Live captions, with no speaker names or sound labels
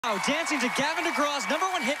Now, dancing to Gavin DeGraw's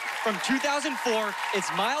 #1 hit from 2004,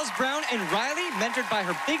 it's Miles Brown and Rylee, mentored by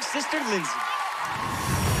her big sister, Lindsay.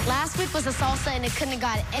 Last week was a salsa, and it couldn't have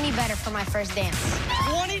got any better for my first dance.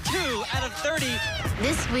 22 out of 30.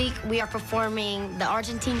 This week, we are performing the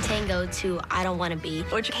Argentine tango to I Don't Wanna Be,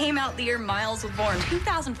 which came out the year Miles was born,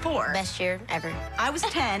 2004. Best year ever. I was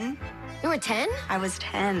 10. You were 10? I was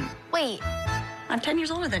 10. Wait. I'm 10 years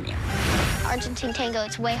older than you. Argentine tango,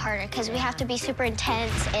 it's way harder because we have to be super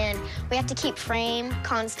intense and we have to keep frame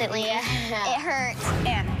constantly. It hurts.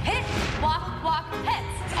 And hit, walk, walk,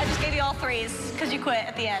 hits. I just gave you all threes because you quit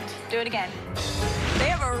at the end. Do it again. They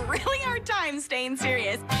have a really hard time staying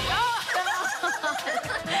serious.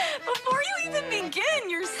 Before you even begin,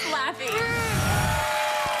 you're slapping.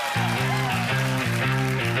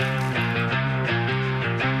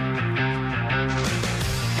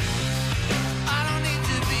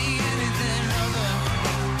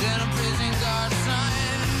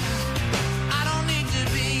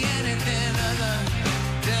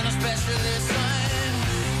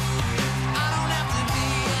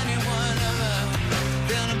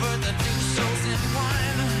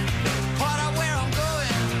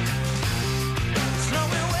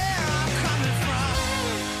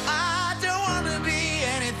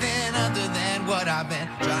 What I've been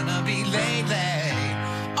trying to be lately.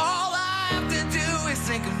 All I have to do is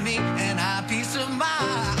think of me and have peace of mind.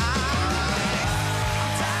 I'm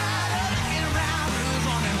tired of looking around, who's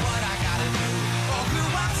wondering what I gotta do or who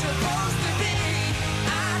I'm supposed to be. I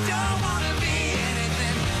don't wanna be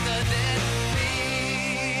anything other than me.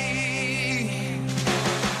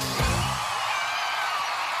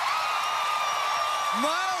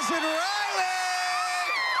 Miles and Rylee!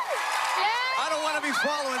 I don't want to be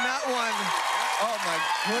following that one. Oh, my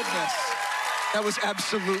goodness. That was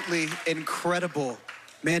absolutely incredible.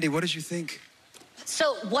 Mandy, what did you think?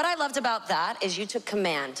 So what I loved about that is you took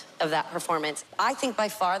command of that performance. I think by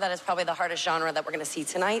far that is probably the hardest genre that we're going to see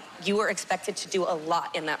tonight. You were expected to do a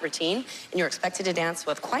lot in that routine, and you're expected to dance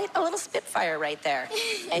with quite a little spitfire right there.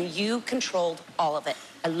 And you controlled all of it.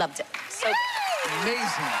 I loved it. So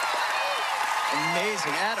amazing.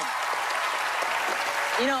 Amazing. Adam.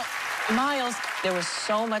 You know, Miles, there was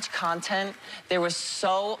so much content. There was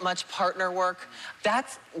so much partner work.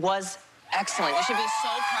 That was excellent. You should be so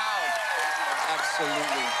proud.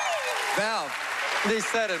 Absolutely. Val. They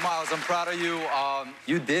said it, Miles. I'm proud of you.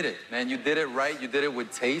 You did it, man. You did it right. You did it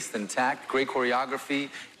with taste and tact. Great choreography.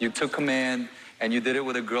 You took command, and you did it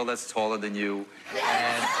with a girl that's taller than you.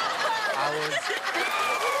 And I was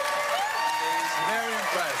very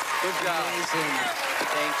impressed. Good job. Amazing.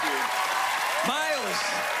 Thank you. Miles.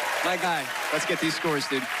 My guy. Let's get these scores,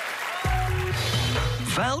 dude.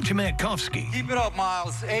 Val Jamerkovsky. Keep it up,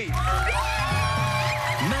 Miles. 8.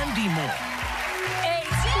 Mandy Moore. 8.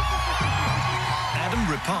 Adam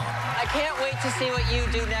Rippon. I can't wait to see what you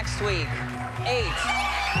do next week. 8.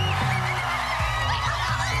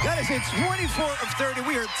 Guys, it's 24 of 30.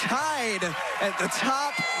 We are tied at the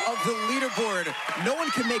top of the leaderboard. No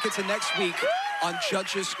one can make it to next week on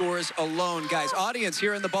judges' scores alone. Guys, audience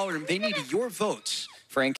here in the ballroom, they need your votes